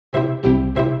Hello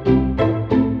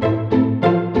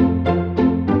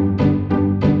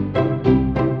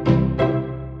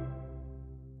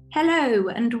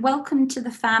and welcome to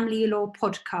the Family Law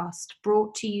Podcast,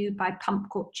 brought to you by Pump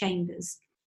Court Chambers.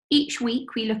 Each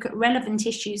week we look at relevant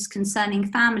issues concerning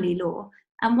family law,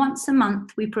 and once a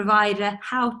month we provide a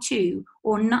how-to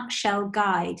or nutshell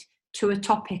guide to a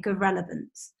topic of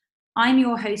relevance. I'm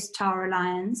your host Tara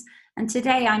Lyons, and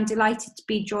today I'm delighted to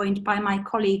be joined by my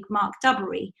colleague Mark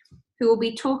Dubbery, who will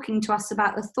be talking to us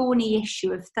about the thorny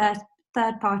issue of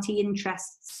third-party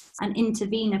interests and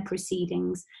intervener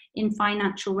proceedings in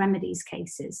financial remedies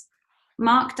cases.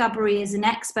 Mark Dubbery is an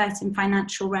expert in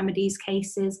financial remedies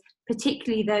cases,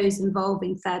 particularly those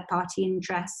involving third-party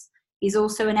interests. He's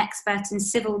also an expert in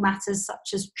civil matters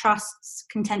such as trusts,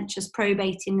 contentious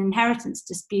probate and inheritance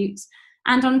disputes.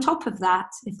 And on top of that,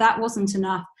 if that wasn't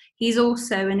enough, he's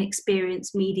also an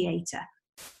experienced mediator.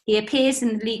 He appears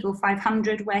in the Legal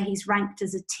 500, where he's ranked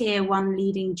as a Tier 1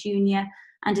 leading junior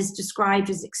and is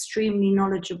described as extremely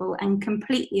knowledgeable and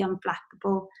completely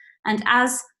unflappable. And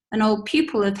as an old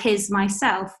pupil of his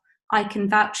myself, I can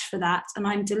vouch for that, and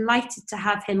I'm delighted to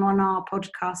have him on our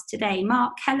podcast today.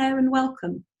 Mark, hello and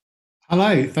welcome.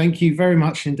 Hello, thank you very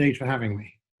much indeed for having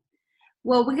me.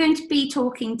 Well, we're going to be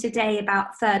talking today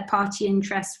about third-party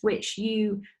interests, which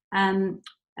you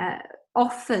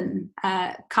often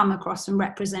come across and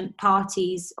represent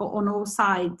parties on all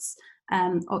sides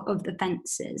of the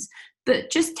fences.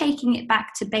 But just taking it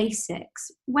back to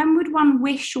basics, when would one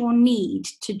wish or need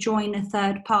to join a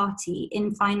third party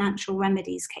in financial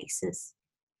remedies cases?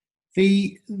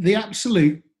 The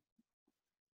absolute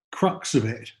crux of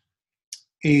it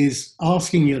is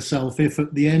asking yourself if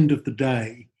at the end of the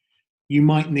day you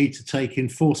might need to take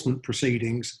enforcement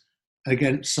proceedings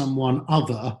against someone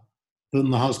other than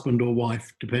the husband or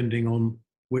wife, depending on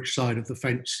which side of the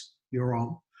fence you're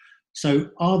on. So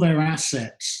are there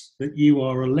assets that you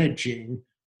are alleging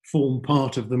form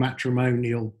part of the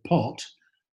matrimonial pot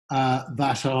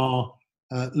that are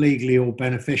legally or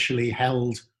beneficially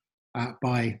held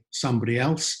by somebody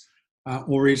else?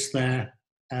 Or is there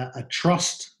a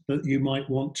trust that you might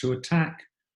want to attack?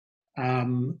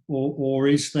 Or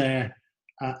is there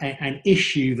an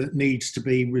issue that needs to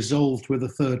be resolved with a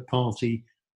third party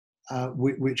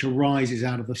which arises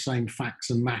out of the same facts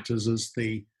and matters as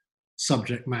the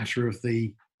subject matter of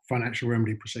the financial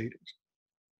remedy proceedings?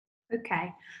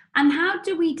 Okay. And how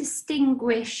do we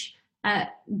distinguish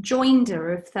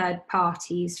joinder of third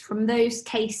parties from those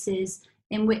cases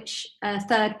in which a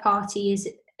third party is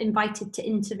invited to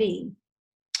intervene?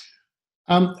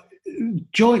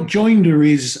 Joinder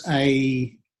is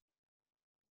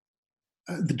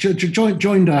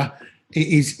joinder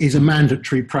is a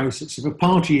mandatory process. If a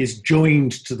party is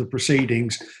joined to the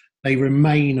proceedings, they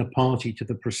remain a party to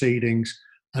the proceedings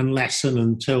unless and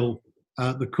until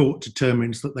the court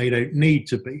determines that they don't need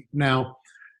to be. Now,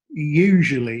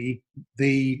 usually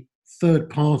the third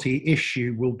party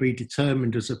issue will be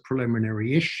determined as a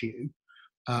preliminary issue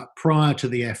prior to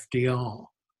the FDR,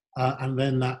 and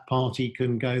then that party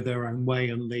can go their own way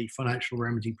and the financial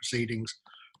remedy proceedings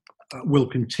will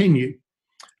continue.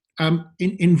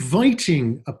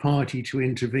 Inviting a party to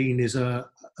intervene is a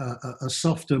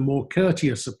softer, more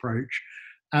courteous approach,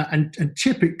 and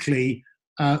typically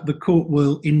the court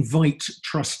will invite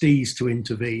trustees to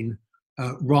intervene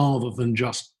rather than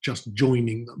just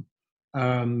joining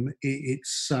them.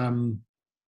 It's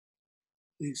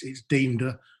deemed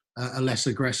a less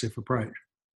aggressive approach.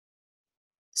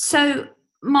 So,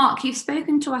 Mark, you've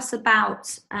spoken to us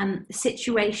about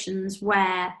situations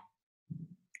where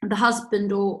the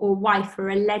husband or wife are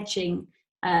alleging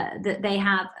that they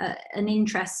have an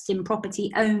interest in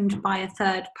property owned by a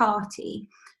third party.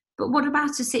 But what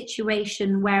about a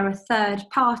situation where a third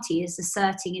party is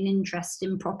asserting an interest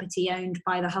in property owned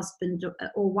by the husband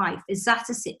or wife? Is that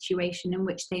a situation in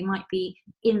which they might be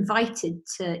invited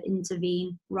to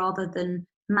intervene rather than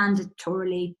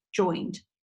mandatorily joined?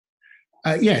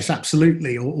 Yes,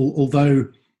 absolutely. Although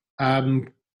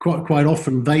quite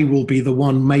often they will be the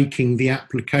one making the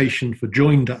application for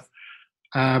joinder.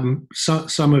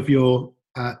 Some of your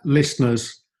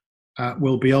listeners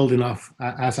will be old enough,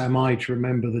 as am I, to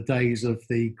remember the days of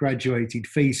the graduated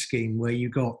fee scheme, where you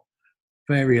got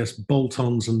various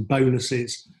bolt-ons and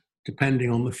bonuses depending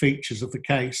on the features of the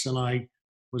case. And I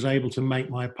was able to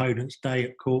make my opponent's day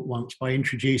at court once by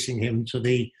introducing him to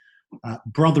the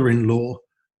brother-in-law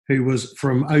who was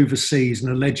from overseas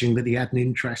and alleging that he had an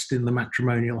interest in the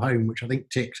matrimonial home, which I think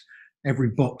ticked every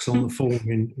box on the form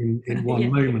in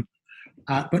one moment.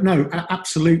 But no,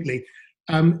 absolutely.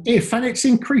 And it's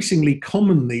increasingly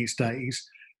common these days,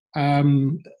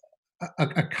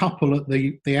 a couple at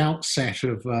the outset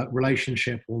of a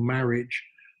relationship or marriage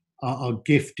are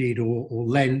gifted or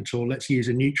lent, or let's use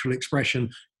a neutral expression,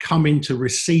 come into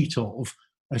receipt of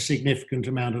a significant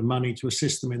amount of money to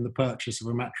assist them in the purchase of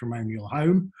a matrimonial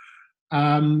home,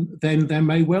 then there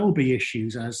may well be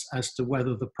issues as to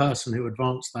whether the person who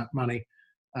advanced that money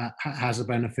has a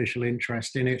beneficial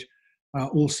interest in it.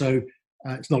 Also,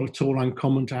 it's not at all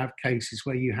uncommon to have cases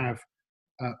where you have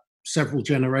several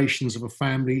generations of a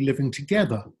family living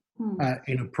together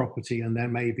in a property, and there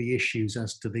may be issues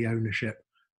as to the ownership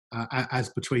as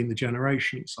between the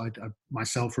generations. I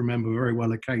myself remember very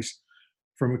well a case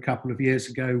from a couple of years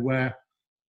ago where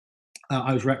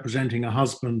I was representing a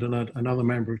husband, and another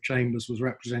member of Chambers was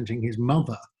representing his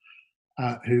mother,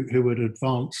 who had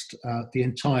advanced the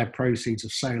entire proceeds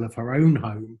of sale of her own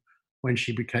home when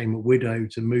she became a widow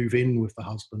to move in with the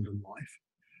husband and wife.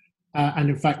 And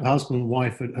in fact, the husband and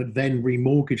wife had then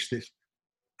remortgaged this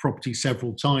property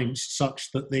several times, such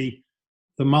that the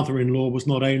mother-in-law was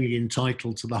not only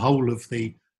entitled to the whole of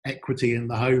the equity in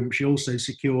the home, she also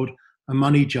secured a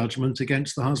money judgment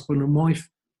against the husband and wife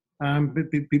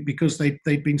because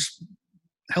they'd been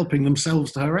helping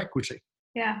themselves to her equity.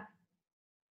 Yeah.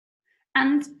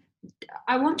 And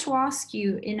I want to ask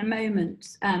you in a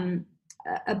moment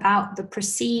about the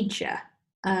procedure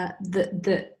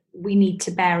that we need to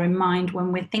bear in mind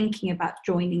when we're thinking about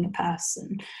joining a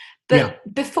person. But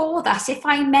before that, if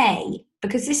I may,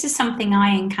 because this is something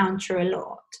I encounter a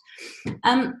lot,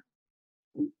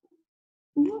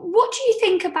 what do you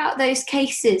think about those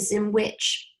cases in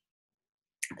which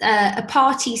a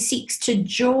party seeks to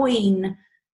join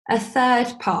a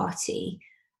third party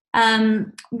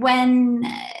when,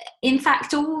 in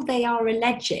fact, all they are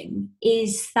alleging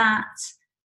is that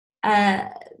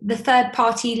the third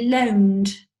party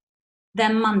loaned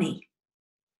them money?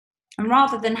 And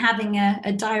rather than having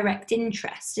a direct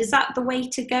interest, is that the way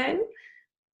to go?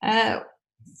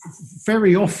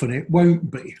 Very often it won't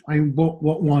be. I mean,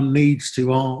 what one needs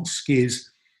to ask is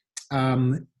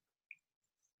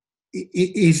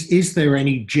there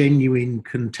any genuine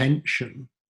contention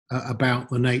about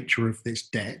the nature of this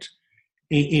debt?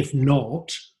 If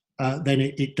not, then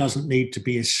it doesn't need to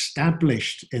be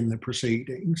established in the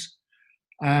proceedings.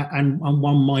 And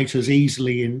one might as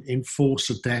easily enforce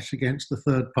a debt against the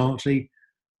third party.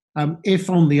 If,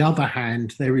 on the other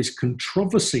hand, there is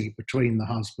controversy between the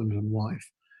husband and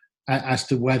wife as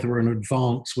to whether an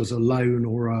advance was a loan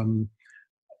or an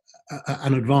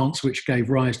advance which gave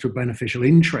rise to a beneficial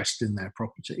interest in their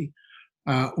property,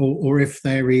 or if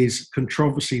there is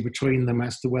controversy between them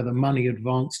as to whether money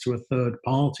advanced to a third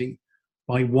party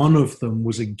by one of them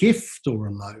was a gift or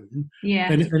a loan,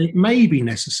 then it may be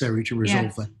necessary to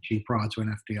resolve that issue prior to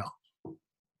an FDR.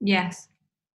 Yes.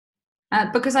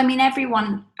 Because, I mean,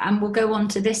 everyone, and we'll go on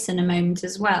to this in a moment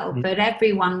as well, but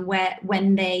everyone,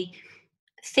 when they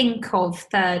think of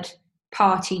third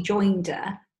party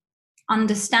joinder,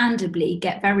 understandably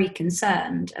get very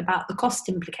concerned about the cost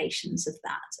implications of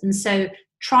that. And so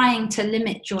trying to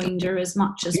limit joinder as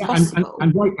much as possible.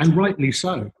 And rightly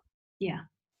so. Yeah.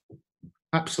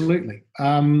 Absolutely.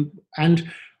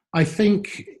 And I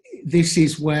think this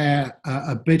is where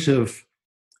a bit of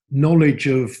knowledge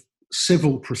of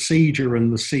civil procedure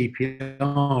and the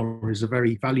CPR is a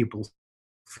very valuable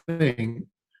thing,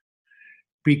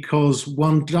 because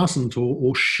one doesn't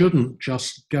or shouldn't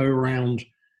just go around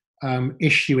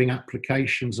issuing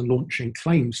applications and launching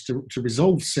claims to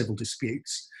resolve civil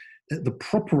disputes. The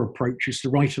proper approach is to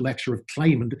write a letter of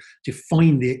claim and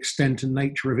define the extent and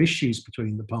nature of issues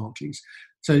between the parties.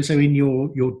 So in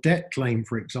your debt claim,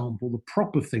 for example, the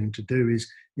proper thing to do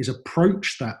is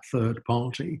approach that third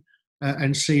party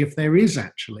and see if there is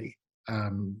actually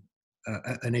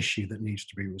an issue that needs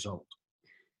to be resolved.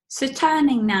 So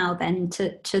turning now then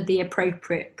to the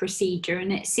appropriate procedure,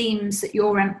 and it seems that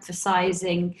you're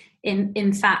emphasising,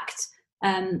 in fact,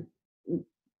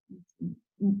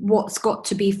 what's got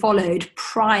to be followed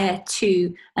prior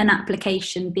to an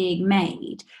application being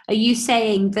made. Are you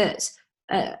saying that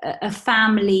a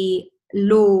family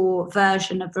law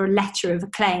version of a letter of a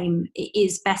claim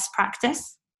is best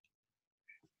practice?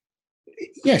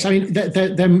 Yes, I mean,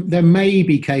 there may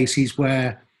be cases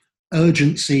where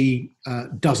urgency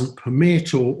doesn't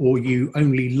permit, or you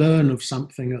only learn of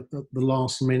something at the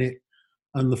last minute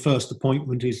and the first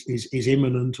appointment is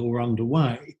imminent or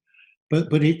underway.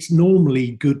 But it's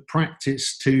normally good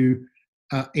practice to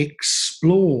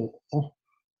explore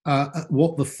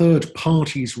what the third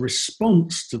party's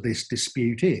response to this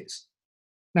dispute is.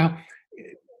 Now,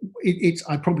 it's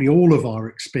probably all of our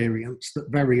experience that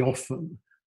very often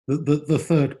the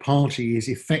third party is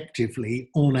effectively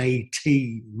on a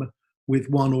team with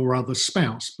one or other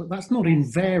spouse, but that's not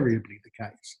invariably the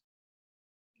case.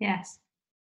 Yes.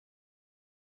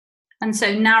 And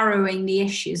so narrowing the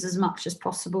issues as much as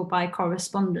possible by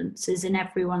correspondence is in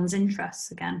everyone's interests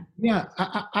again. Yeah,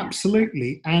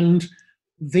 absolutely. And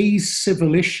these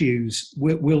civil issues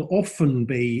will often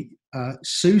be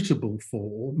suitable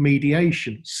for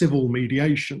mediation, civil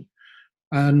mediation.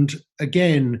 And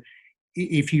again,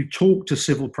 if you talk to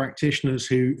civil practitioners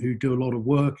who do a lot of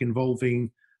work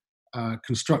involving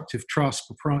constructive trust,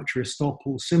 proprietary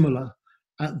estoppel, similar,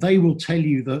 they will tell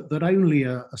you that only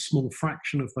a small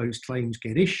fraction of those claims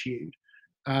get issued.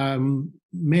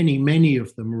 Many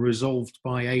of them are resolved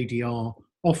by ADR,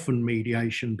 often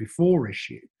mediation before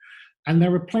issue. And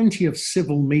there are plenty of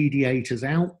civil mediators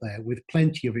out there with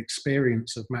plenty of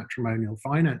experience of matrimonial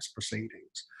finance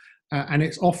proceedings. And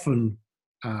it's often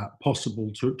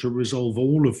possible to resolve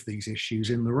all of these issues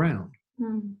in the round.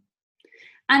 Mm.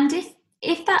 And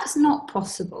if that's not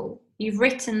possible, you've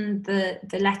written the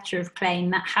letter of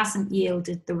claim that hasn't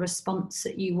yielded the response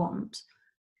that you want.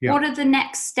 Yeah. What are the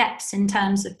next steps in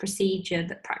terms of procedure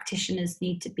that practitioners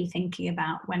need to be thinking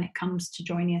about when it comes to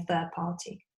joining a third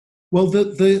party? Well,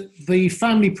 the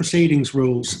family proceedings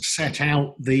rules set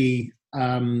out the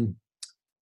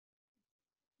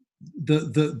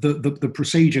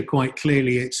procedure quite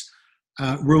clearly. It's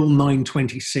Rule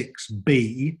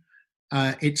 926B.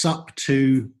 It's up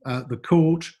to the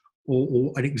court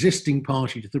or an existing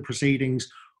party to the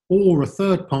proceedings or a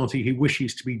third party who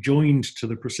wishes to be joined to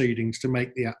the proceedings to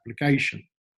make the application.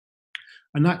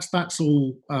 And that's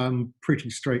all pretty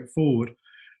straightforward.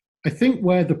 I think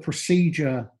where the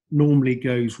procedure normally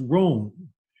goes wrong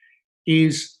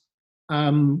is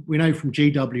we know from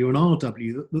GW and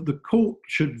RW that the court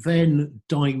should then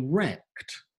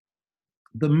direct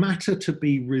the matter to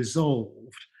be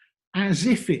resolved as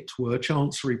if it were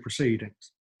chancery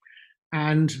proceedings.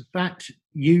 And that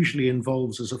usually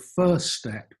involves, as a first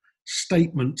step,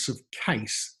 statements of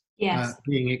case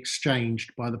being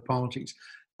exchanged by the parties.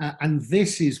 And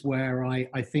this is where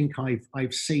I think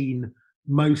I've seen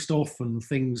most often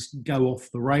things go off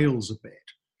the rails a bit.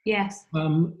 Yes.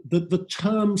 The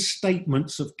term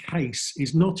statements of case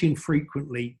is not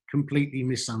infrequently completely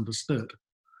misunderstood.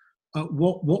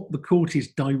 What the court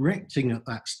is directing at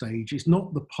that stage is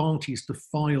not the parties to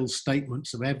file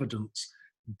statements of evidence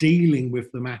dealing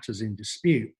with the matters in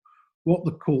dispute. What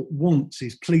the court wants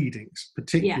is pleadings,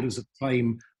 particulars of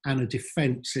claim and a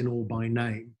defence in or by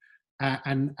name.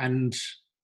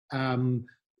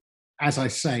 As I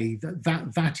say,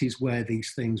 that is where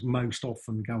these things most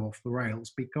often go off the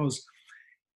rails, because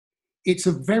it's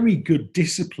a very good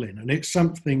discipline, and it's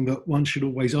something that one should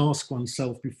always ask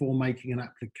oneself before making an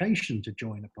application to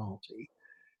join a party.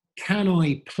 Can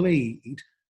I plead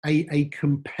a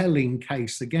compelling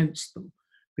case against them?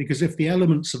 Because if the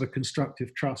elements of a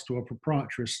constructive trust or a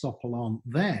proprietary estoppel aren't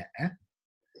there,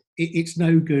 it's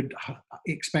no good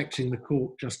expecting the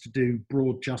court just to do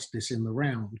broad justice in the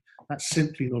round. That's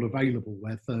simply not available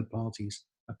where third parties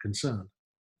are concerned.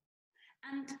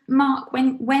 And Mark,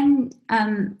 when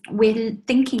we're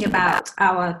thinking about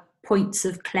our points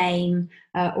of claim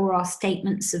or our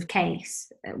statements of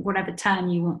case, whatever term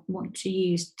you want to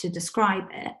use to describe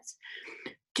it,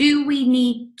 do we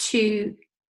need to,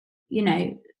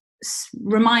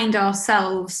 remind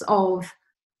ourselves of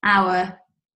our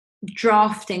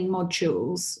drafting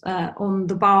modules on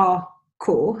the bar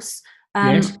course,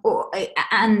 yes.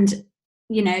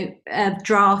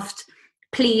 Draft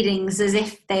pleadings as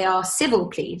if they are civil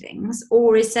pleadings,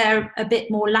 or is there a bit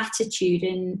more latitude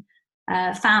in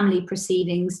family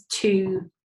proceedings to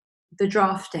the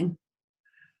drafting?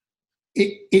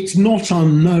 It's not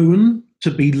unknown to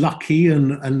be lucky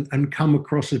and come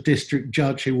across a district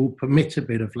judge who will permit a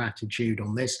bit of latitude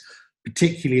on this,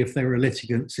 particularly if there are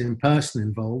litigants in person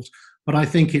involved. But I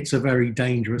think it's a very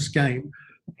dangerous game.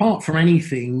 Apart from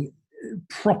anything,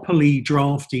 properly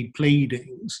drafted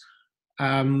pleadings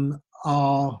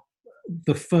are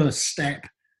the first step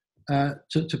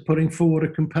to putting forward a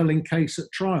compelling case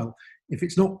at trial. If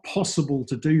it's not possible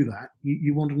to do that,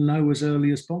 you want to know as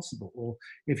early as possible. Or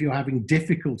if you're having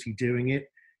difficulty doing it,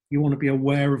 you want to be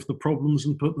aware of the problems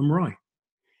and put them right.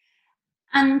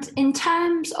 And in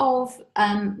terms of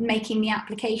making the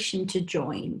application to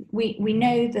join, we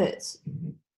know that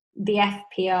the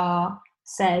FPR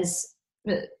says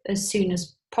as soon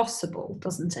as possible,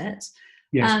 doesn't it?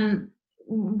 Yes.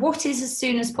 What is as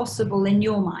soon as possible in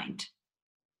your mind?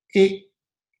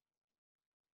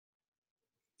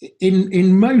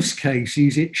 In most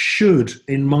cases, it should,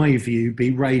 in my view,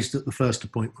 be raised at the first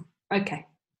appointment. Okay.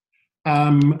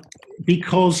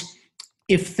 Because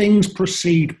if things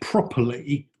proceed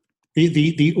properly,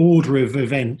 the order of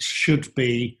events should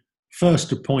be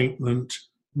first appointment,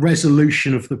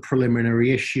 resolution of the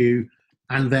preliminary issue,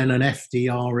 and then an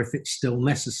FDR if it's still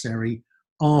necessary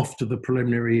after the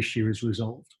preliminary issue is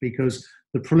resolved, because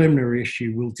the preliminary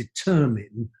issue will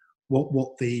determine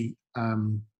what the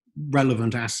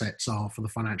relevant assets are for the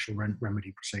financial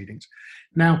remedy proceedings.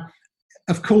 Now,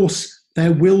 of course,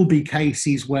 there will be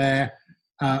cases where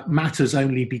matters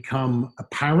only become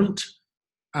apparent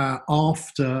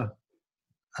after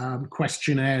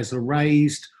questionnaires are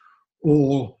raised,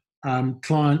 or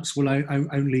clients will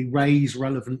only raise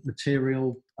relevant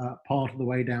material part of the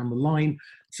way down the line.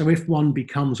 So if one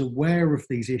becomes aware of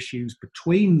these issues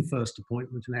between first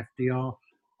appointment and FDR,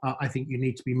 I think you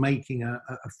need to be making a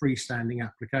freestanding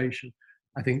application.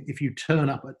 I think if you turn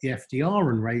up at the FDR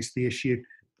and raise the issue,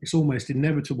 it's almost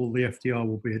inevitable the FDR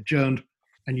will be adjourned,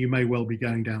 and you may well be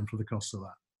going down for the cost of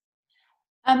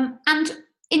that. And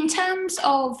in terms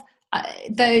of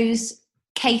those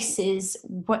cases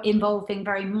involving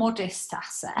very modest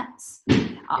assets,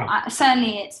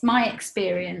 certainly it's my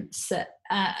experience that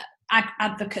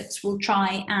advocates will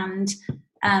try and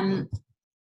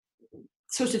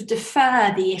sort of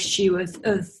defer the issue of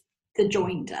the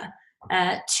joinder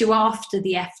to after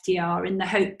the FDR, in the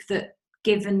hope that,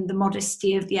 given the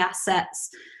modesty of the assets,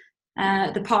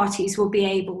 the parties will be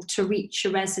able to reach a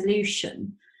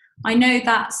resolution. I know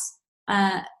that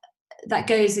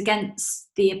goes against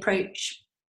the approach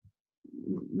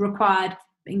required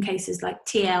in cases like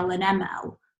TL and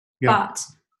ML. Yeah. But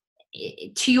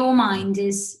to your mind,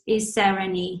 is there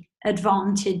any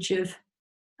advantage of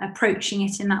approaching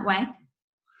it in that way?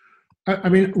 I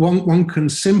mean, one can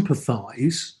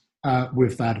sympathise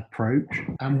with that approach,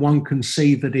 and one can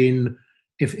see that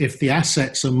if the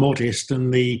assets are modest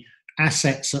and the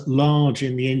assets at large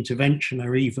in the intervention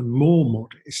are even more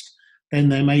modest, then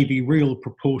there may be real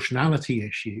proportionality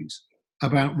issues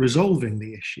about resolving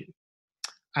the issue.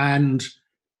 And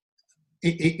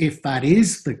if that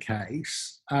is the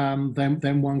case,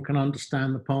 then one can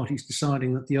understand the parties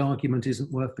deciding that the argument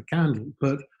isn't worth the candle.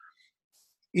 But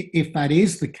if that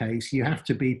is the case, you have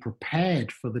to be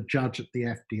prepared for the judge at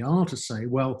the FDR to say,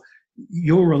 well,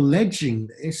 you're alleging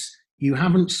this, you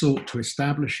haven't sought to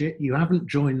establish it, you haven't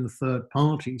joined the third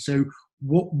party, so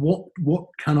what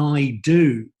can I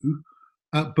do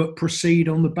but proceed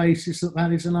on the basis that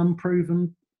that is an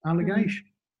unproven allegation?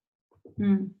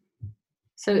 Mm.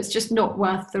 So it's just not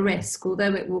worth the risk,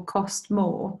 although it will cost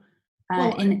more.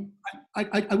 Well,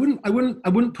 I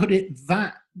wouldn't put it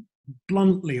that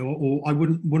bluntly, or I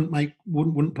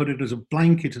wouldn't put it as a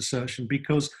blanket assertion,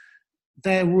 because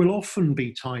there will often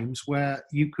be times where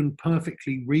you can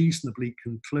perfectly reasonably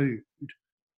conclude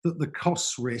that the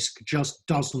cost risk just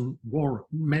doesn't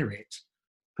merit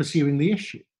pursuing the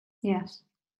issue. Yes.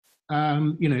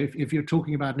 If you're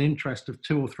talking about an interest of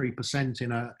 2 or 3%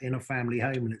 in a family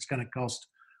home, and it's going to cost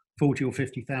 £40,000 or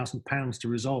 £50,000 to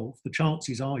resolve, the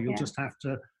chances are you'll just have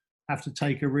to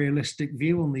take a realistic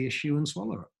view on the issue and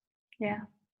swallow it. Yeah.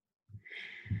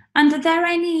 And are there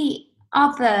any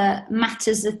other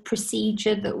matters of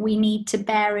procedure that we need to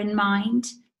bear in mind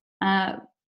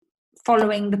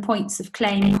following the points of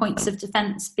claim, points of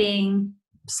defence being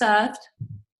served?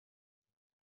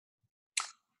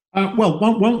 Well,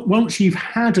 once you've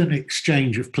had an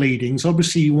exchange of pleadings,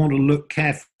 obviously you want to look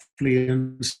carefully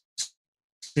and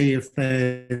see if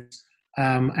there's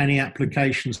any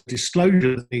applications of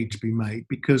disclosure that need to be made,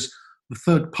 because the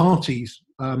third parties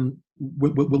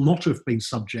will not have been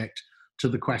subject to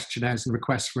the questionnaires and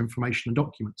requests for information and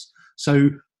documents. So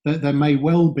there may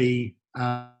well be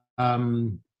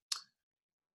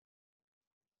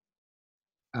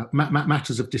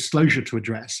matters of disclosure to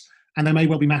address, and there may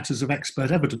well be matters of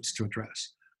expert evidence to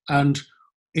address. And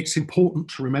it's important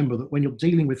to remember that when you're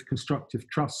dealing with constructive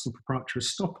trusts and proprietary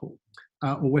estoppel,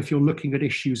 or if you're looking at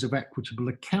issues of equitable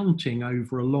accounting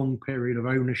over a long period of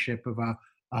ownership of a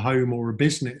home or a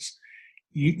business,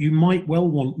 you might well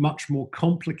want much more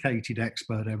complicated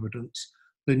expert evidence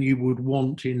than you would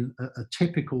want in a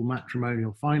typical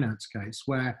matrimonial finance case,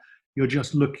 where you're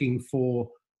just looking for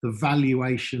the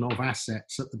valuation of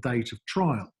assets at the date of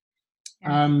trial.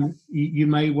 You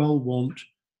may well want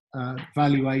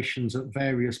valuations at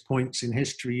various points in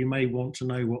history. You may want to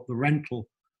know what the rental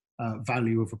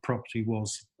value of a property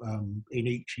was in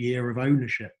each year of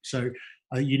ownership. So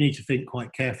you need to think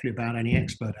quite carefully about any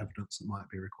expert evidence that might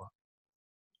be required.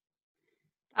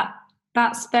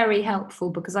 That's very helpful,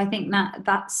 because I think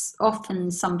that's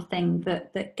often something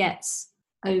that gets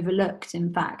overlooked,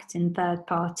 in fact, in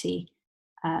third-party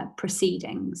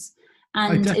proceedings.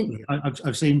 And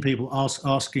I've seen people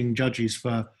asking judges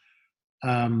for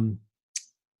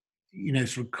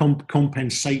sort of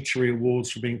compensatory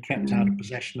awards for being kept out of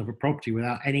possession of a property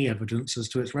without any evidence as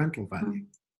to its rental value.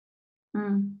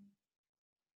 And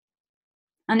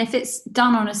if it's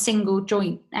done on a single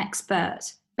joint expert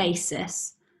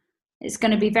basis, it's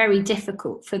going to be very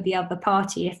difficult for the other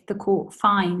party if the court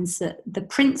finds that the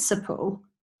principle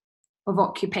of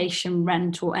occupation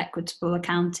rent or equitable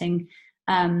accounting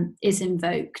is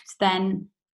invoked. Then,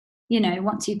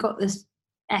 once you've got this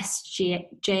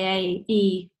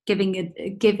SJAE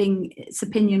giving its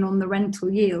opinion on the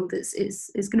rental yield, it's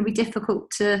going to be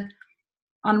difficult to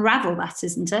unravel that,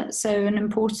 isn't it? So an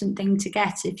important thing to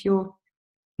get if you're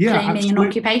claiming absolutely an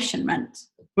occupation rent.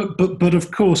 But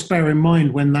of course, bear in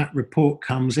mind when that report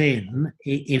comes in,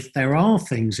 if there are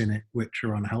things in it which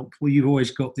are unhelpful, you've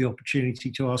always got the opportunity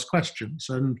to ask questions.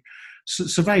 And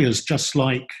surveyors, just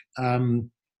like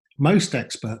most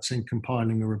experts in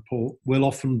compiling a report, will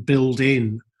often build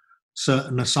in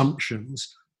certain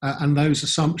assumptions, and those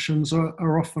assumptions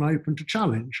are often open to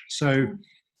challenge. So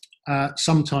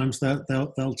sometimes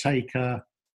they'll take a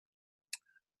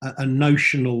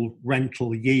notional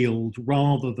rental yield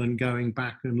rather than going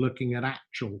back and looking at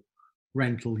actual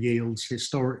rental yields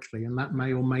historically, and that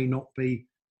may or may not be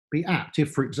apt.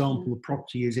 If, for example, the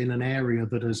property is in an area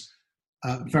that has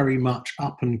very much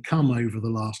up and come over the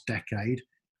last decade,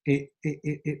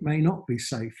 it may not be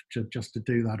safe to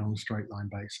do that on a straight line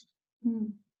basis.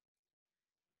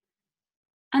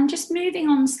 And just moving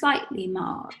on slightly,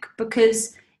 Mark,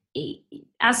 because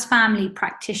as family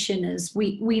practitioners,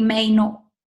 we may not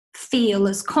feel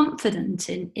as confident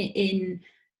in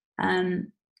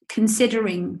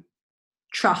considering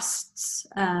trusts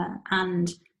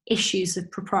and issues of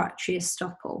proprietary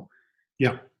estoppel.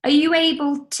 Yeah. Are you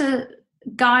able to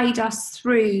guide us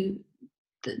through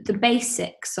the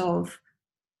basics of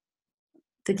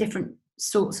the different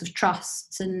sorts of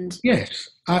trusts and yes,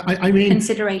 I mean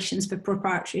considerations for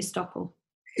proprietary estoppel?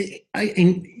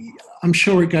 I'm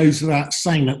sure it goes without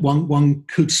saying that one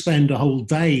could spend a whole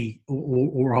day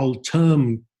or a whole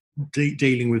term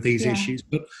dealing with these issues,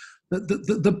 but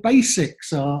the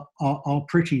basics are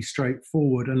pretty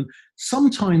straightforward, and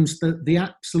sometimes the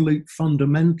absolute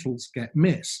fundamentals get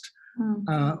missed.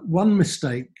 One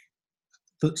mistake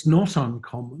that's not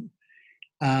uncommon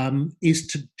is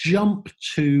to jump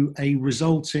to a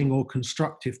resulting or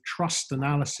constructive trust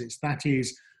analysis. That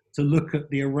is, to look at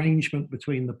the arrangement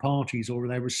between the parties or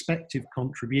their respective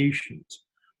contributions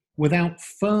without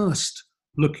first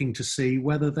looking to see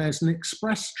whether there's an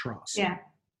express trust. Yeah.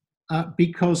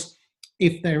 Because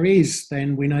if there is,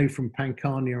 then we know from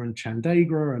Pankania and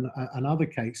Chandegra and other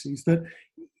cases that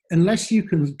unless you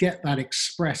can get that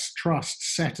express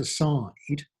trust set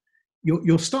aside,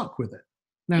 you're stuck with it.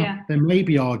 Now, there may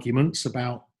be arguments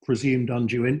about presumed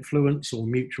undue influence or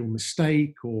mutual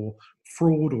mistake or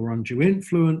fraud or undue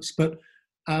influence, but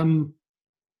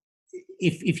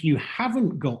if you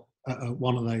haven't got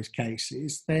one of those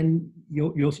cases, then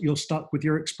you're stuck with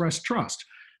your express trust.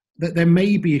 That there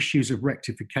may be issues of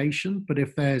rectification, but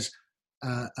if there's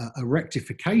a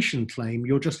rectification claim,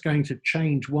 you're just going to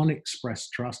change one express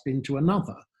trust into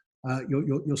another.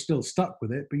 You're still stuck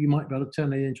with it, but you might be able to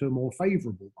turn it into a more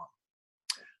favourable one.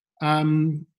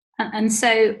 And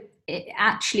so,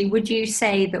 actually, would you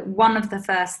say that one of the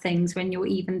first things when you're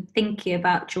even thinking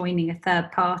about joining a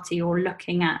third party or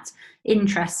looking at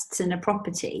interests in a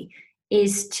property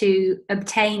is to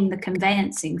obtain the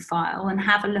conveyancing file and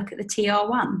have a look at the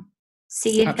TR1,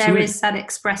 see if Absolutely. there is that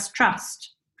express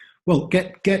trust? Well,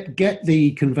 get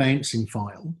the conveyancing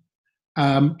file,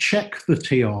 check the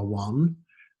TR1.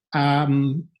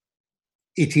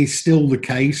 It is still the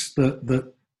case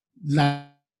that land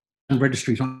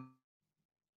registries,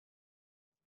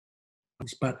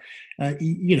 but I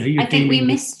think we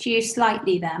missed you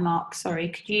slightly there, Mark. Sorry,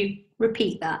 could you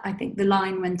repeat that? I think the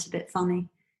line went a bit funny.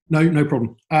 No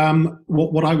problem.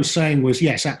 What I was saying was,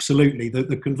 yes, absolutely.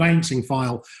 The conveyancing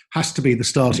file has to be the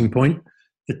starting point.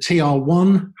 The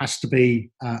TR1 has to be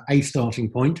a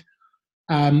starting point.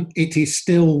 It is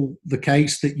still the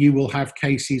case that you will have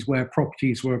cases where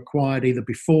properties were acquired either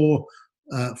before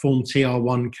Form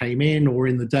TR1 came in or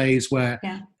in the days where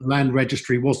the land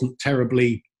registry wasn't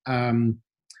terribly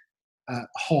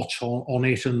hot on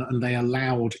it and they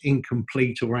allowed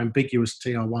incomplete or ambiguous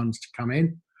TR1s to come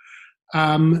in.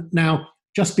 Now,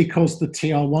 just because the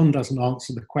TR1 doesn't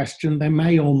answer the question, there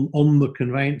may on the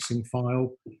conveyancing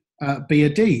file be a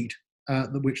deed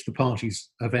which the parties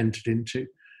have entered into.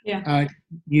 Yeah.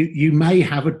 You may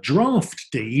have a draft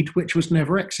deed which was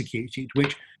never executed,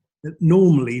 which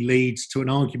normally leads to an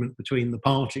argument between the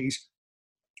parties,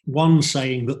 one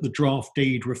saying that the draft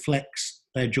deed reflects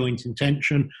their joint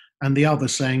intention and the other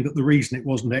saying that the reason it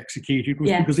wasn't executed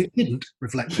was because it didn't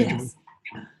reflect their joint.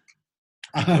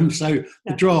 So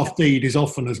the draft deed is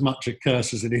often as much a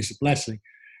curse as it is a blessing.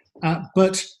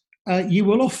 But you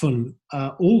will often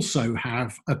also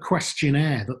have a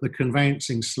questionnaire that the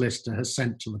conveyancing solicitor has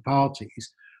sent to the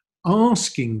parties,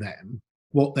 asking them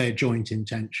what their joint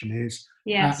intention is.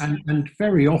 And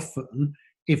very often,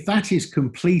 if that is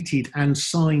completed and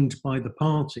signed by the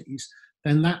parties,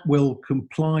 then that will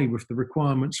comply with the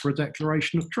requirements for a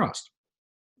declaration of trust.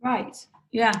 Right.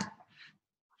 Yeah.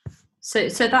 So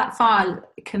that file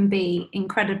can be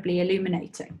incredibly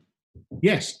illuminating.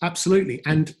 Yes, absolutely.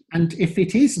 And if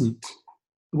it isn't,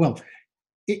 well,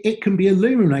 it can be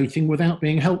illuminating without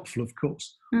being helpful, of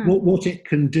course. What it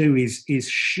can do is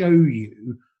show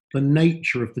you the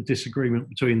nature of the disagreement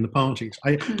between the parties.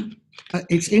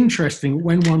 It's interesting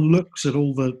when one looks at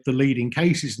all the leading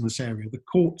cases in this area, the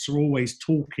courts are always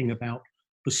talking about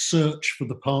the search for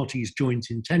the parties'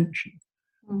 joint intention.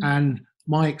 And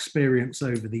my experience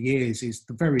over the years is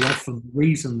that very often the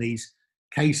reason these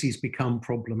cases become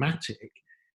problematic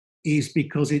is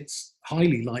because it's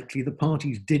highly likely the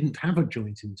parties didn't have a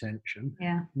joint intention,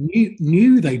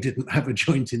 knew they didn't have a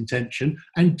joint intention,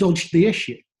 and dodged the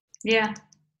issue. Yeah.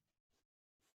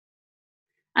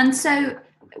 And so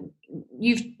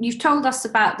you've told us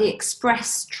about the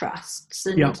express trusts,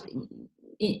 and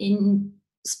in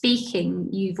speaking,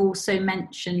 you've also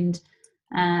mentioned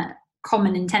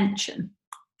common intention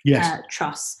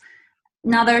trusts.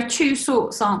 Now, there are two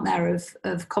sorts, aren't there,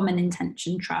 of common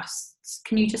intention trusts?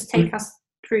 Can you just take us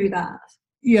through that?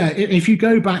 Yeah, if you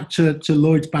go back to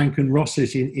Lloyds Bank and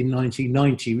Rossett in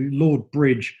 1990, Lord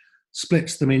Bridge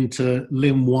splits them into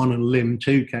Lim 1 and Lim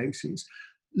 2 cases.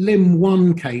 Lim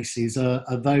 1 cases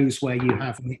are those where you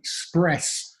have an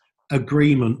express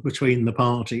agreement between the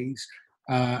parties.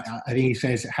 I think he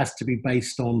says it has to be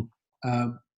based on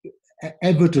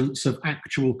evidence of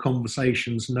actual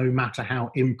conversations, no matter how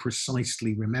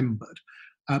imprecisely remembered.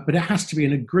 But it has to be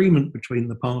an agreement between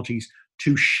the parties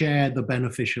to share the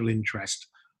beneficial interest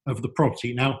of the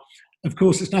property. Now, of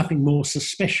course, there's nothing more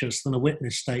suspicious than a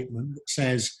witness statement that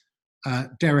says,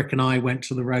 Derek and I went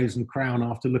to the Rose and Crown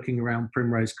after looking around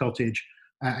Primrose Cottage,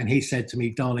 and he said to me,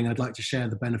 darling, I'd like to share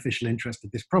the beneficial interest of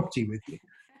this property with you.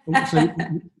 So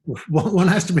one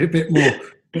has to be a bit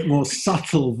more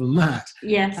subtle than that.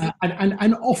 Yes.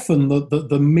 And often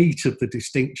the meat of the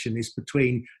distinction is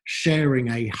between sharing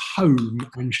a home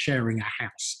and sharing a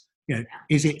house. You know,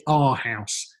 is it our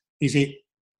house? Is it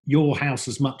your house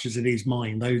as much as it is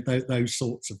mine? Those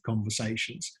sorts of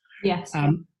conversations. Yes.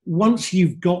 Once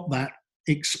you've got that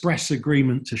express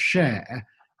agreement to share,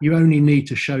 you only need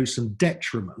to show some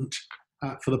detriment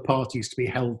for the parties to be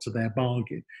held to their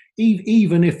bargain,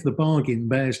 even if the bargain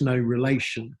bears no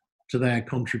relation to their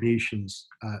contributions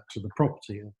to the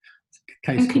property. A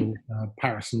case called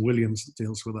Paris and Williams that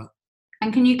deals with that.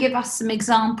 And can you give us some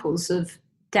examples of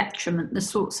detriment, the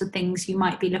sorts of things you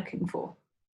might be looking for?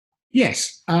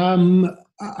 Yes. I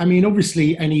mean,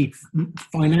 obviously, any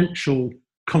financial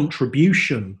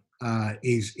contribution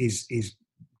is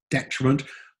detriment,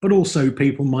 but also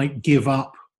people might give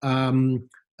up a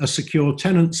secure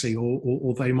tenancy,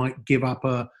 or they might give up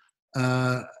a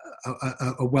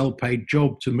well-paid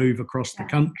job to move across the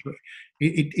country.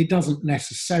 It doesn't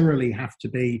necessarily have to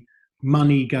be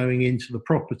money going into the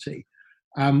property.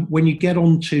 When you get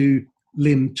on to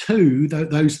Lim 2,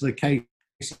 those are the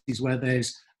cases where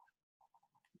there's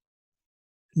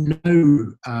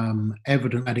no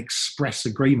evident that express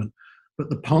agreement, but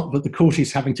the court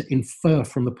is having to infer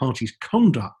from the party's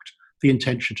conduct the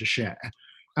intention to share.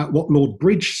 What Lord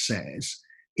Bridge says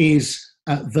is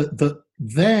that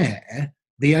there,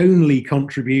 the only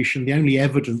contribution, the only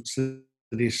evidence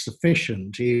that is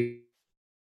sufficient is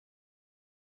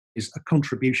a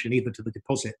contribution either to the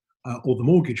deposit or the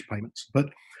mortgage payments. But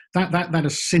that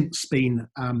has since been,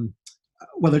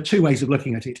 well, there are two ways of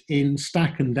looking at it. In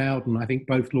Stack and Dowden, I think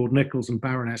both Lord Nichols and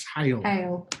Baroness Hale,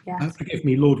 yes. Forgive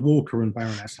me, Lord Walker and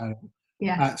Baroness Hale,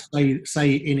 yes.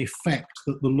 say in effect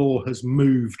that the law has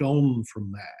moved on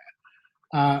from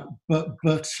there.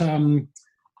 But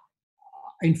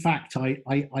in fact, I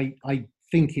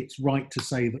think it's right to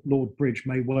say that Lord Bridge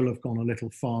may well have gone a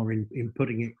little far in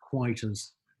putting it quite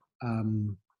as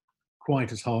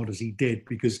hard as he did,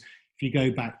 because if you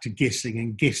go back to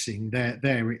Gissing,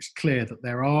 there it's clear that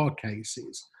there are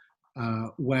cases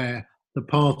where the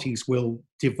parties will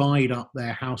divide up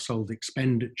their household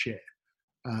expenditure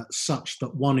such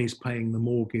that one is paying the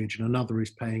mortgage and another is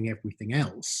paying everything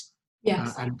else.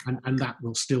 Yes. And that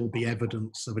will still be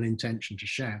evidence of an intention to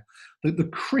share. The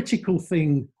critical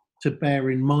thing to bear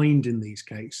in mind in these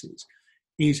cases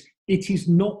is it is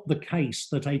not the case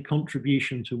that a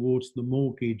contribution towards the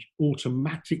mortgage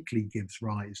automatically gives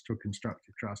rise to a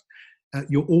constructive trust.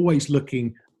 You're always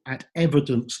looking at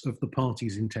evidence of the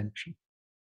party's intention.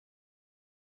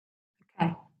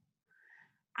 Okay.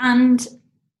 And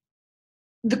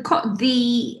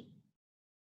the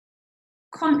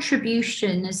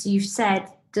contribution, as you've said,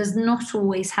 does not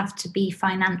always have to be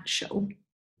financial.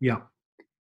 Yeah.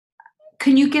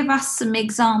 Can you give us some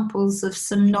examples of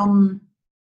some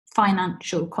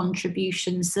non-financial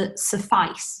contributions that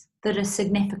suffice, that are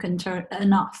significant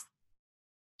enough?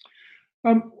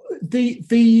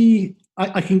 It's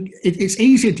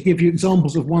easier to give you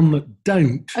examples of one that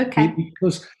don't, okay,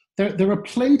 because there are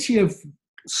plenty of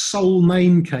sole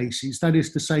name cases, that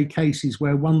is to say, cases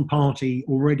where one party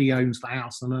already owns the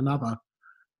house and another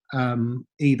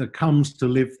either comes to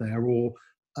live there, or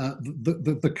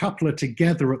the couple are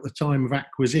together at the time of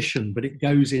acquisition, but it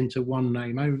goes into one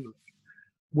name only,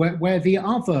 where the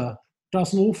other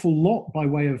does an awful lot by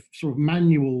way of sort of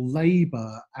manual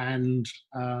labour and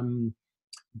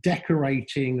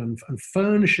decorating and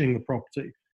furnishing the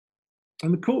property.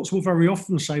 And the courts will very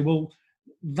often say, well,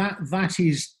 that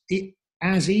is it,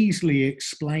 as easily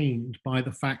explained by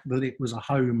the fact that it was a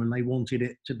home and they wanted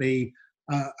it to be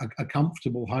a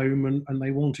comfortable home, and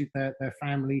they wanted their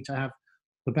family to have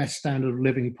the best standard of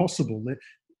living possible.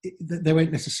 They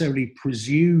won't necessarily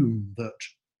presume that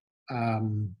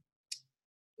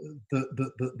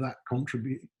that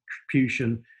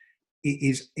contribution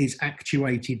is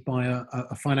actuated by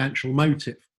a financial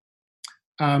motive.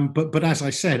 But as I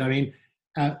said, I mean,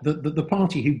 the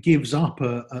party who gives up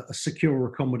a secure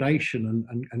accommodation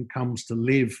and comes to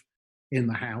live in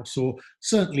the house, or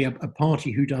certainly a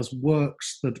party who does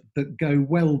works that go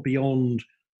well beyond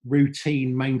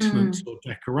routine maintenance or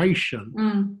decoration,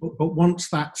 but once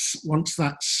that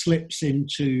slips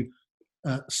into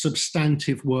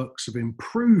substantive works of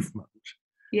improvement.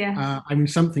 Yeah. I mean,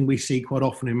 something we see quite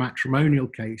often in matrimonial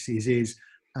cases is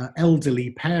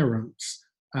elderly parents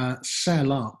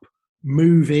sell up,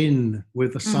 move in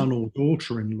with a son or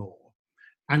daughter-in-law,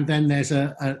 and then there's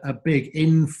a big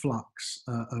influx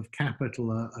of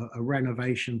capital, a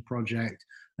renovation project,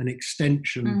 an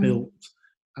extension built,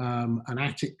 an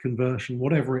attic conversion,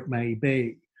 whatever it may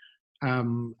be,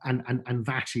 and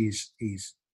that is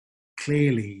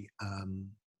clearly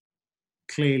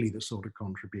the sort of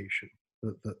contribution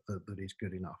that is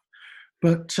good enough.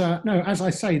 But no, as I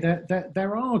say,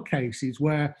 there are cases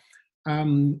where,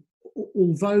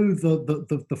 although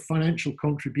the financial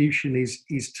contribution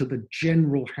is to the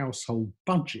general household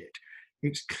budget,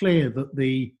 it's clear that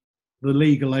the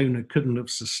legal owner couldn't have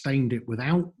sustained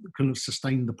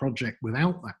the project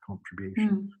without that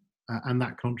contribution, and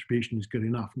that contribution is good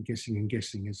enough. And guessing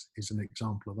is an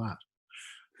example of that.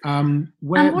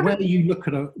 Where you look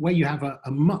at where you have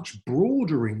a much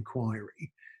broader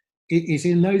inquiry, it is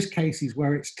in those cases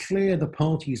where it's clear the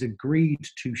parties agreed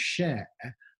to share,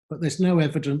 but there's no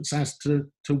evidence as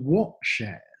to what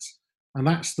shares. And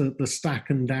that's the Stack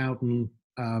and Dowden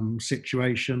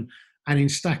situation. And in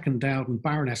Stack and Dowden,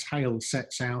 Baroness Hale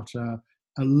sets out a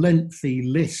lengthy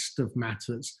list of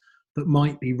matters that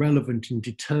might be relevant in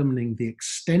determining the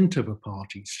extent of a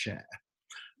party's share.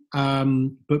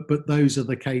 But those are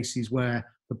the cases where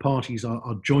the parties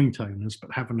are joint owners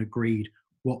but haven't agreed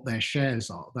what their shares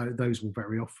are. Those will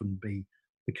very often be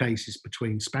the cases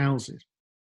between spouses.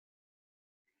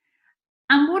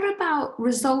 And what about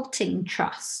resulting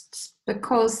trusts?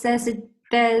 Because there's a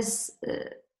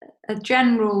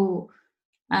general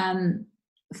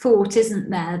thought, isn't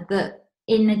there, that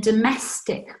in a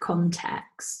domestic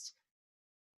context,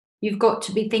 you've got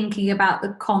to be thinking about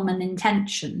the common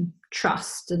intention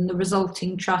trust, and the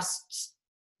resulting trusts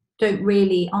aren't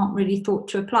really thought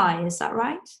to apply. Is that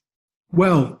right?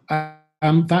 Well,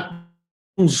 that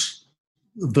was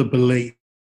the belief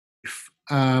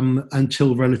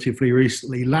until relatively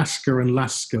recently. Lasker and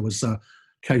Lasker was a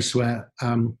case where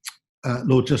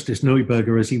Lord Justice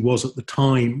Neuberger, as he was at the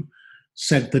time,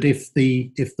 said that if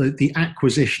the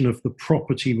acquisition of the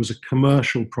property was a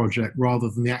commercial project rather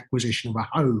than the acquisition of a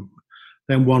home,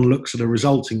 then one looks at a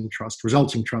resulting trust.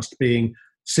 Resulting trust being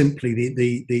simply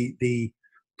the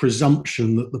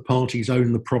presumption that the parties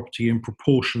own the property in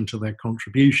proportion to their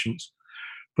contributions.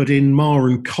 But in Marr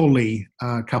and Colley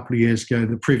a couple of years ago,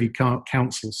 the Privy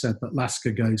Council said that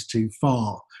Lasker goes too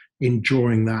far in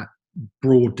drawing that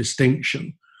broad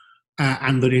distinction,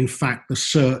 and that in fact the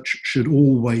search should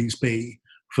always be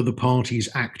for the parties'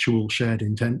 actual shared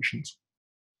intentions.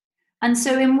 And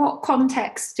so in what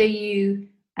context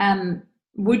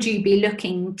would you be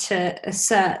looking to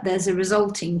assert there's a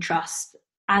resulting trust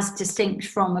as distinct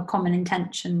from a common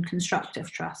intention constructive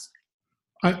trust?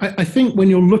 I think when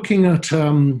you're looking at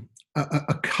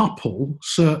a couple,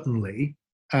 certainly,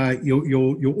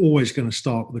 you're always going to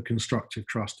start with a constructive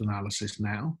trust analysis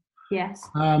now. Yes.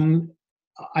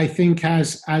 I think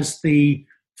as the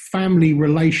family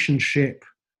relationship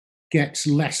gets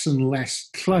less and less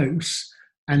close,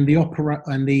 and the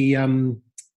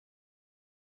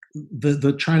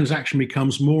transaction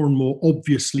becomes more and more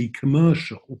obviously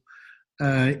commercial,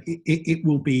 it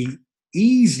will be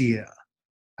easier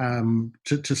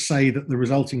to say that the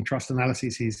resulting trust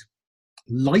analysis is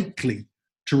likely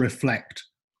to reflect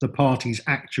the parties'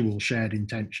 actual shared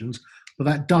intentions, but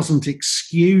that doesn't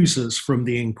excuse us from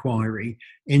the inquiry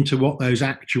into what those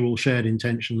actual shared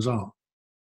intentions are.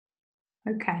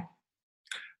 Okay.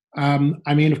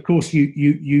 I mean, of course,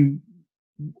 you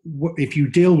if you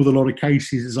deal with a lot of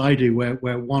cases, as I do,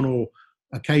 where one or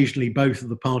occasionally both of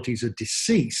the parties are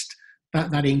deceased,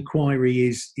 that inquiry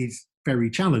is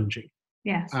very challenging.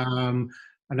 Yes. And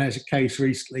there's a case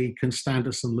recently,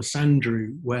 Constantis and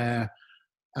Lysandru, where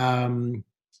a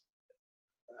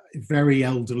very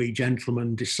elderly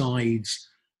gentleman decides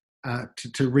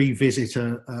to revisit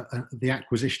the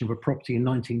acquisition of a property in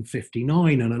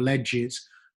 1959 and alleges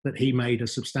that he made a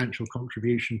substantial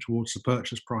contribution towards the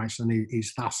purchase price and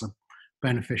is thus a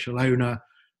beneficial owner.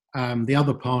 The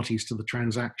other parties to the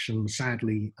transaction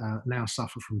sadly now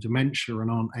suffer from dementia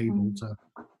and aren't able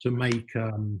to make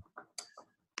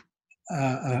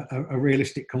a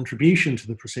realistic contribution to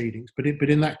the proceedings. But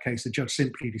in that case, the judge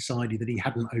simply decided that he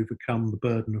hadn't overcome the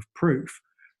burden of proof.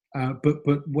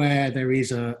 But where there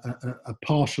is a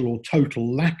partial or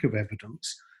total lack of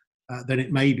evidence, then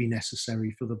it may be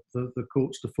necessary for the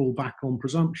courts to fall back on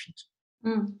presumptions.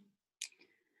 Mm.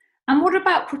 And what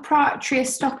about proprietary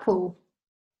estoppel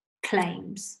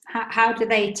claims? How do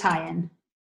they tie in?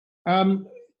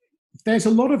 There's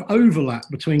a lot of overlap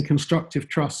between constructive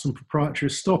trusts and proprietary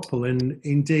estoppel, and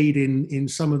indeed in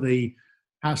some of the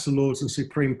House of Lords and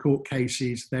Supreme Court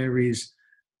cases, there is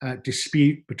a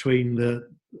dispute between the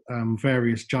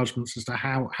various judgments as to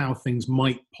how things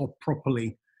might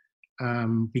properly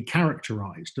be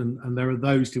characterised, and there are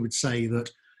those who would say that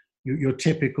your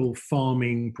typical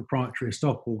farming proprietary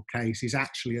estoppel case is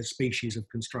actually a species of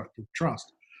constructive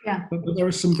trust. Yeah. But there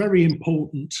are some very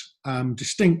important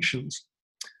distinctions.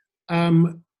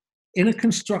 In a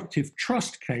constructive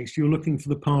trust case, you're looking for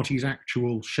the party's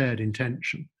actual shared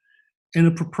intention. In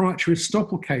a proprietary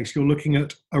estoppel case, you're looking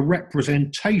at a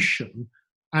representation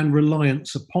and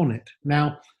reliance upon it.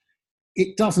 Now,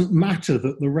 it doesn't matter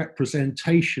that the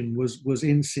representation was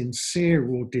insincere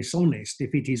or dishonest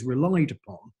if it is relied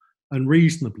upon and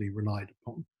reasonably relied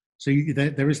upon. So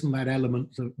there isn't that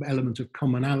element of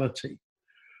commonality.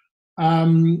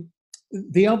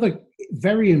 The other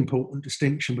very important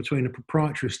distinction between a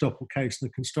proprietary estoppel case and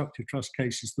a constructive trust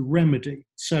case is the remedy.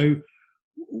 So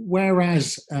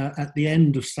whereas at the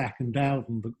end of Stack and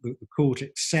Dowden, the court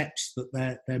accepts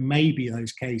that there may be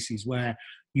those cases where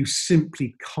you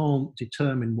simply can't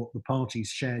determine what the parties'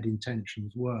 shared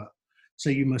intentions were. So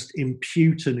you must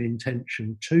impute an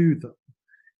intention to them.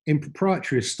 In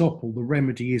proprietary estoppel, the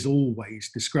remedy is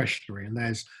always discretionary, and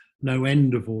there's no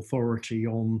end of authority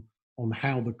on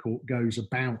how the court goes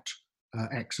about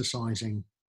exercising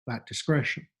that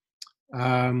discretion.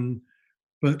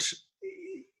 But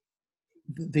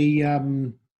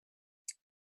the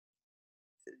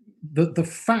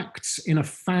facts in a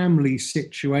family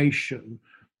situation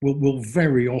will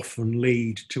very often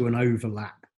lead to an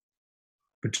overlap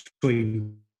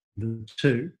between the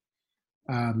two.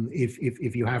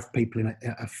 If you have people in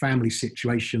a family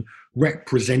situation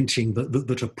representing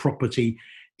that a property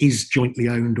is jointly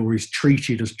owned or is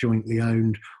treated as jointly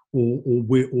owned or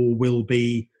will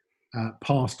be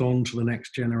passed on to the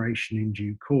next generation in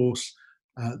due course,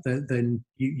 then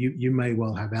you may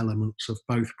well have elements of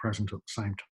both present at the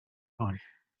same time.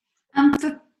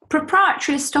 For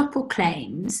proprietary estoppel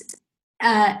claims,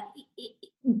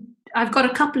 I've got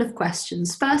a couple of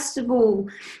questions. First of all,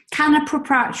 can a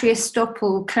proprietary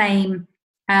estoppel claim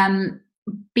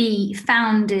be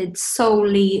founded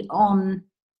solely on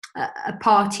a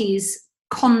party's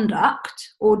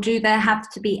conduct, or do there have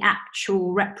to be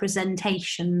actual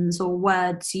representations or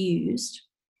words used?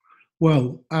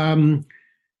 Well,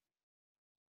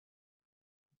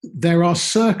 there are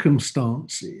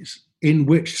circumstances in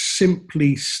which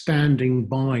simply standing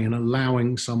by and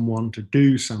allowing someone to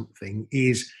do something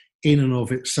is in and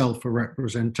of itself a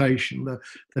representation.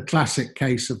 The classic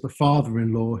case of the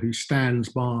father-in-law who stands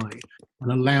by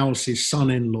and allows his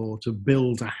son-in-law to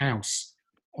build a house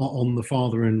on the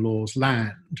father-in-law's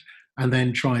land and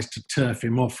then tries to turf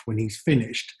him off when he's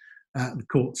finished. The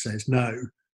court says no.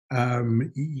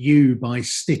 you, by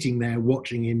sitting there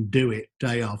watching him do it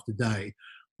day after day,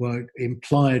 were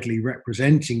impliedly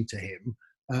representing to him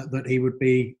that he would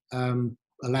be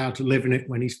allowed to live in it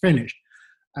when he's finished.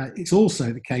 It's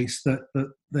also the case that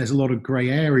there's a lot of grey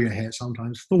area here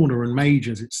sometimes. Thorner and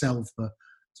Majors itself, the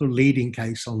sort of leading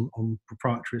case on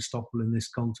proprietary estoppel in this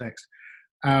context.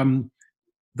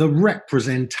 The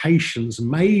representations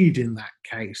made in that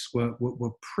case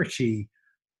were pretty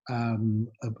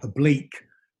oblique,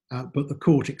 but the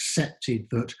court accepted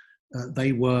that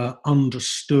they were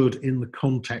understood in the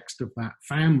context of that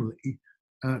family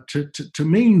to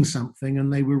mean something,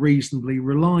 and they were reasonably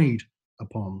relied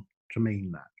upon to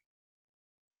mean that.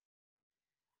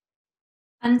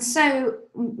 And so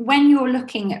when you're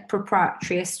looking at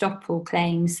proprietary estoppel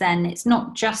claims, then it's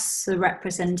not just the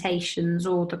representations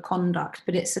or the conduct,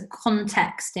 but it's a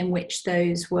context in which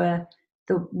those were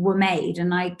made.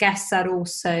 And I guess that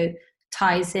also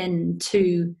ties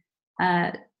into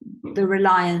the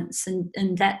reliance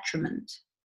and detriment.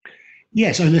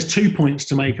 Yes, and there's 2 points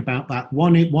to make about that.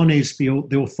 One is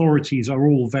the authorities are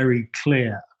all very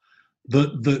clear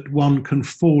that one can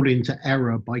fall into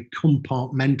error by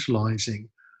compartmentalising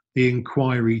the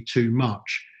inquiry too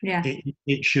much. Yeah.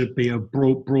 It should be a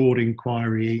broad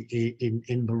inquiry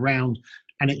in the round,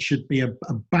 and it should be a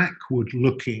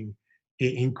backward-looking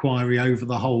inquiry over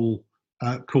the whole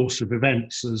course of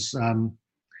events, as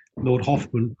Lord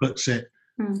Hoffman puts it.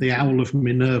 The owl of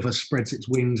Minerva spreads its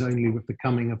wings only with the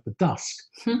coming of the dusk.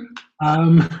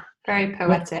 Very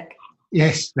poetic. But,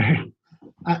 yes.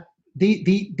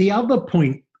 The other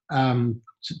point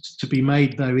to be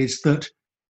made, though, is that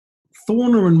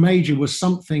Thorner and Major was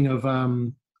something of, I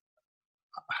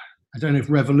don't know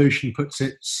if revolution puts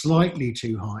it slightly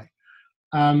too high,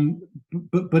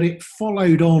 but it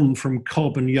followed on from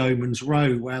Cobb and Yeoman's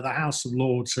Row, where the House of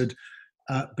Lords had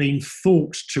been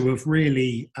thought to have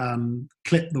really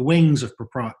clipped the wings of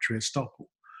proprietary estoppel.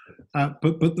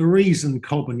 But the reason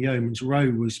Cobb and Yeoman's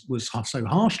Row was so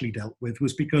harshly dealt with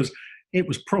was because it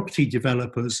was property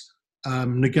developers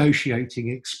negotiating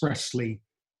expressly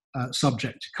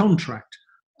subject to contract.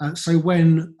 So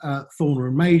when Thorner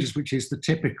and Majors, which is the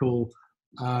typical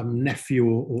nephew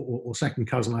or second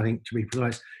cousin, I think to be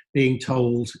precise, being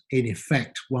told in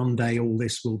effect, one day all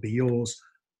this will be yours,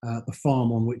 the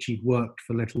farm on which he'd worked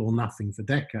for little or nothing for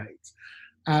decades.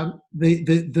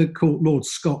 The court, Lord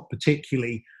Scott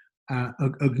particularly,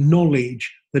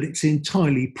 acknowledge that it's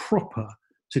entirely proper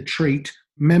to treat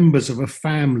members of a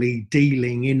family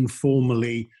dealing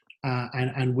informally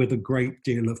and with a great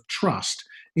deal of trust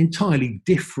entirely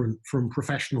different from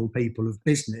professional people of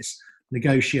business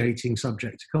negotiating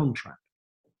subject to contract.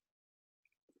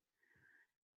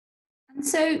 And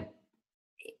so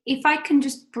if I can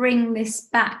just bring this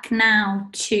back now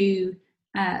to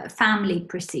family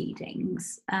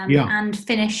proceedings and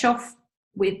finish off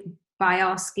by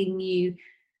asking you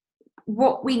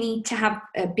what we need to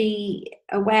be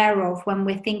aware of when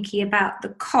we're thinking about the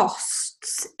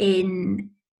costs in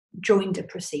joinder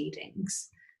proceedings.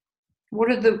 What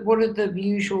are the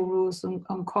usual rules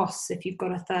on costs if you've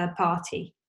got a third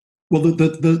party? Well,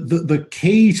 the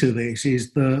key to this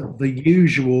is the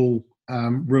usual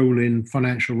rule in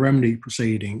financial remedy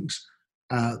proceedings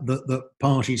that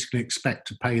parties can expect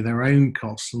to pay their own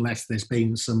costs unless there's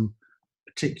been some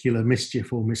particular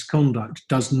mischief or misconduct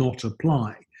does not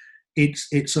apply.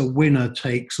 It's a winner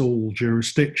takes all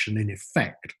jurisdiction in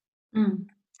effect.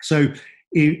 So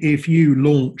if you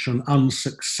launch an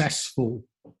unsuccessful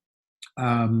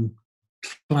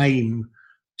claim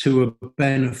to a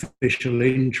beneficial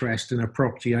interest in a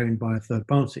property owned by a third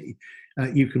party,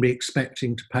 you can be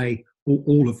expecting to pay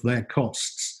all of their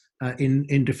costs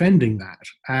in defending that,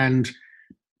 and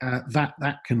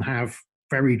that can have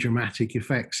very dramatic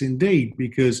effects indeed,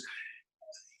 because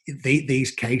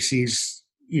these cases,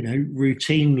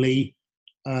 routinely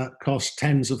cost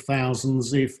tens of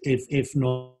thousands, if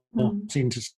not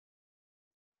into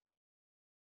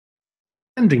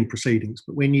standing proceedings.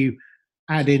 But when you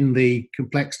add in the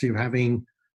complexity of having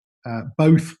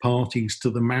both parties to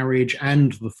the marriage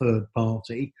and the third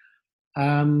party,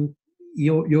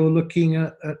 you're looking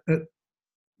at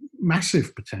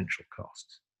massive potential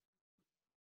costs.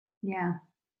 Yeah.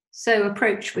 So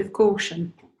approach with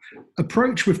caution.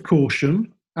 Approach with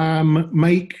caution.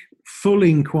 Make full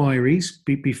inquiries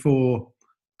before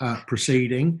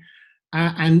proceeding,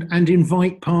 and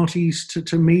invite parties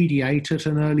to mediate at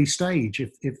an early stage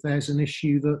if there's an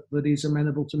issue that is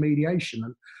amenable to mediation.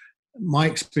 And my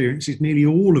experience is nearly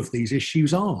all of these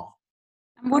issues are.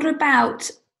 What about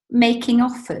making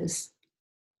offers?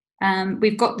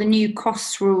 We've got the new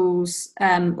cost rules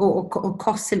or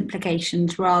cost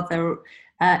implications rather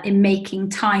in making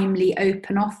timely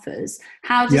open offers.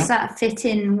 How does that fit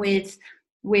in with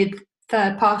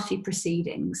third-party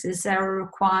proceedings? Is there a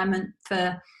requirement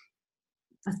for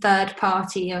a third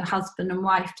party, a husband and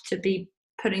wife, to be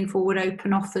putting forward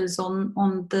open offers on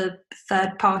the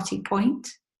third-party point?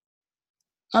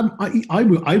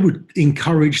 I would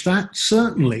encourage that,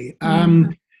 certainly.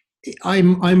 I'm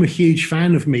a huge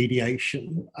fan of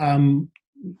mediation.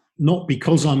 Not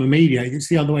because I'm a mediator, it's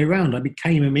the other way around. I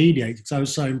became a mediator because I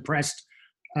was so impressed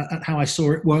at how I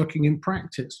saw it working in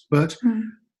practice. But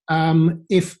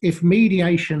if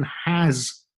mediation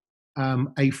has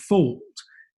a fault,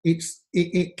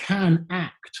 it can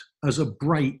act as a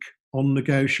brake on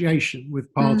negotiation,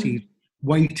 with parties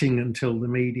waiting until the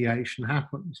mediation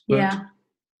happens. But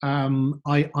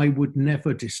I would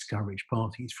never discourage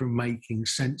parties from making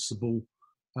sensible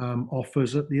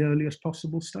offers at the earliest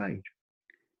possible stage.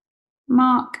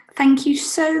 Mark, thank you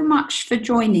so much for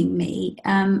joining me.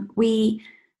 I'm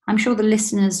sure the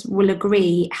listeners will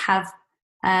agree, have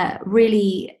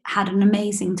really had an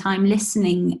amazing time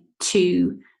listening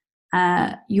to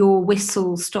your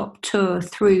whistle-stop tour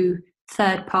through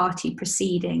third-party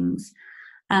proceedings.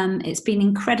 It's been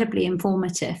incredibly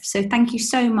informative, so thank you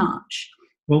so much.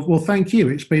 Well, thank you.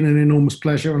 It's been an enormous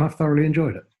pleasure, and I've thoroughly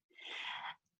enjoyed it.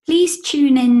 Please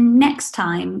tune in next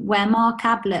time, where Mark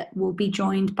Ablett will be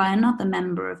joined by another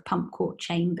member of Pump Court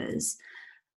Chambers.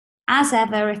 As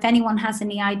ever, if anyone has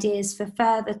any ideas for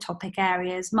further topic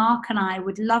areas, Mark and I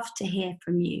would love to hear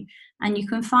from you. And you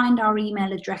can find our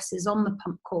email addresses on the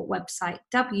Pump Court website,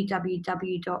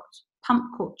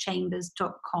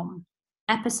 www.pumpcourtchambers.com.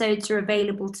 Episodes are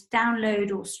available to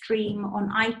download or stream on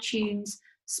iTunes,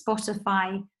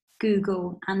 Spotify,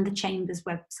 Google, and the Chambers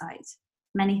website.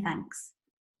 Many thanks.